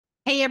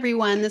Hey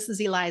everyone, this is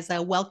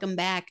Eliza. Welcome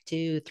back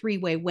to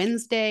Three-Way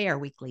Wednesday, our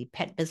weekly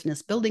pet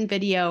business building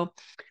video.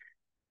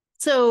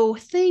 So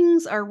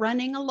things are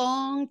running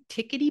along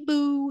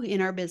tickety-boo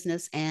in our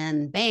business,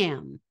 and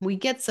bam, we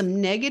get some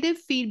negative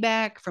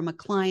feedback from a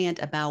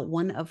client about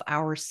one of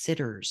our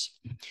sitters.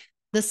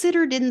 The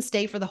sitter didn't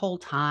stay for the whole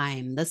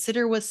time. The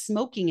sitter was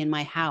smoking in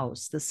my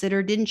house. The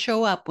sitter didn't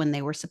show up when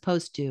they were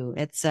supposed to,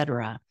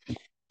 etc.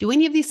 Do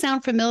any of these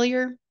sound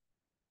familiar?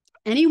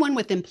 Anyone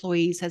with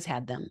employees has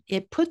had them.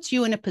 It puts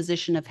you in a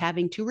position of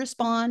having to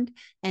respond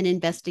and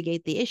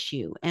investigate the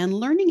issue. And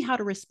learning how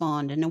to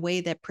respond in a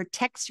way that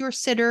protects your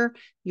sitter,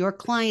 your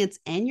clients,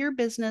 and your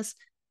business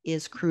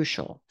is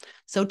crucial.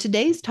 So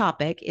today's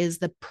topic is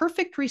the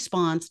perfect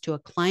response to a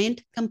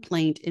client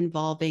complaint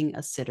involving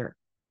a sitter.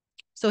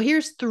 So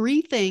here's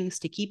 3 things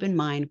to keep in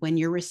mind when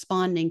you're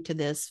responding to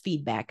this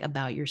feedback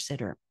about your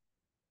sitter.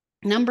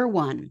 Number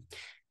 1,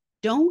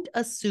 don't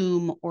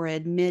assume or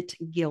admit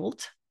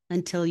guilt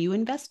until you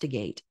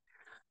investigate.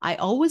 I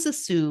always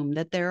assume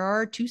that there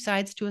are 2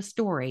 sides to a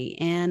story,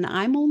 and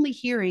I'm only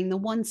hearing the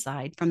one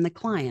side from the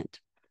client.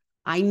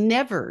 I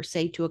never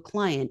say to a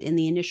client in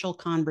the initial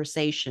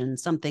conversation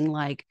something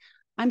like,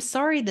 "I'm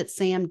sorry that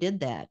Sam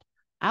did that.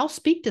 I'll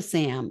speak to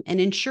Sam and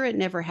ensure it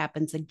never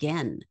happens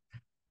again."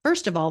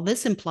 First of all,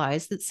 this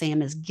implies that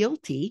Sam is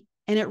guilty,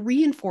 and it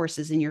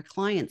reinforces in your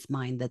client's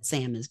mind that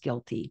Sam is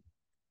guilty.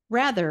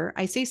 Rather,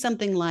 I say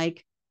something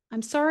like,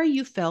 "I'm sorry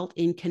you felt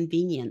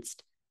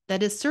inconvenienced.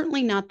 That is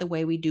certainly not the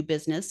way we do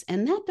business,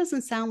 and that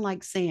doesn't sound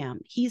like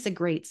Sam. He's a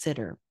great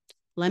sitter.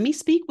 Let me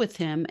speak with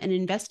him and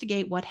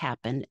investigate what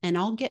happened, and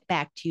I'll get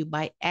back to you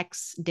by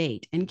X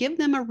date," and give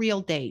them a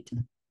real date.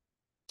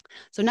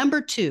 So,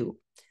 number 2,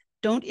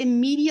 don't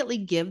immediately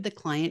give the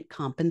client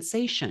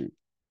compensation.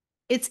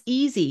 It's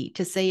easy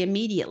to say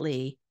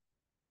immediately,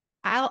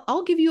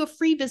 I'll give you a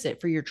free visit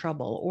for your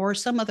trouble or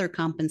some other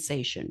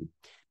compensation.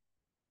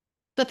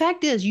 The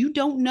fact is, you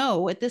don't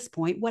know at this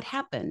point what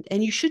happened,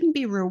 and you shouldn't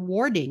be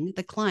rewarding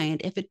the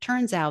client if it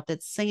turns out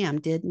that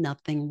Sam did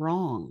nothing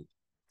wrong.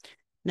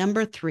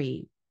 Number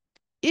 3,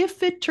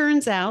 if it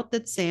turns out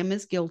that Sam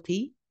is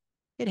guilty,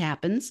 it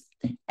happens,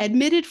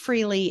 admit it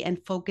freely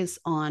and focus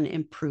on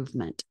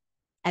improvement.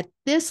 At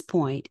this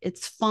point,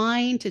 it's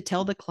fine to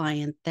tell the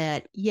client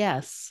that,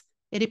 yes,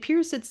 it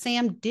appears that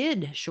Sam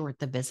did short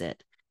the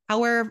visit.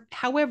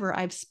 However,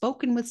 I've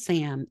spoken with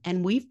Sam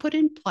and we've put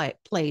in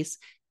place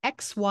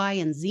X, Y,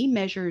 and Z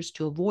measures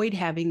to avoid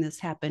having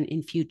this happen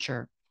in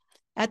future.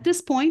 At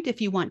this point,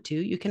 if you want to,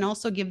 you can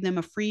also give them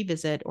a free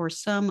visit or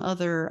some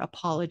other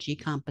apology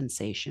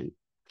compensation.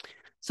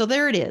 So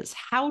there it is,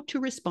 how to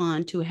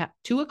respond to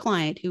a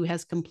client who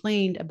has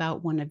complained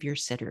about one of your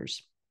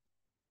sitters.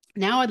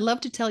 Now I'd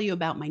love to tell you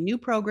about my new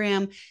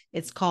program.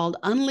 It's called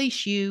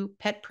Unleash You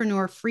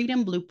Petpreneur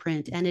Freedom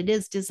Blueprint, and it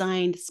is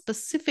designed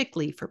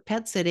specifically for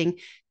pet sitting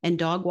and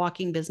dog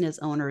walking business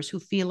owners who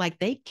feel like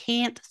they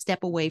can't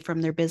step away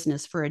from their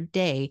business for a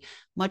day,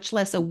 much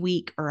less a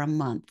week or a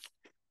month.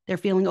 They're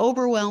feeling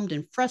overwhelmed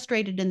and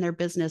frustrated in their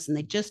business, and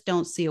they just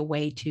don't see a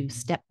way to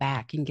step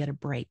back and get a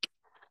break.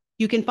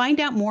 You can find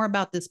out more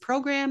about this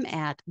program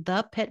at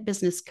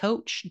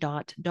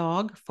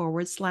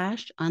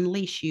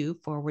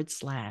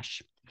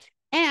thepetbusinesscoach.dog/unleashyou/.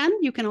 And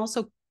you can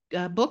also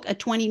book a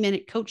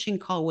 20-minute coaching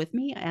call with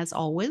me, as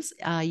always.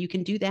 You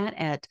can do that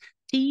at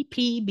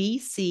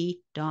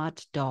tpbc.dog.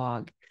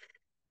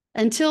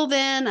 Until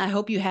then, I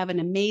hope you have an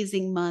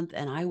amazing month,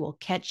 and I will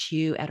catch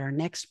you at our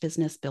next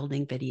business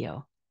building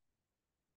video.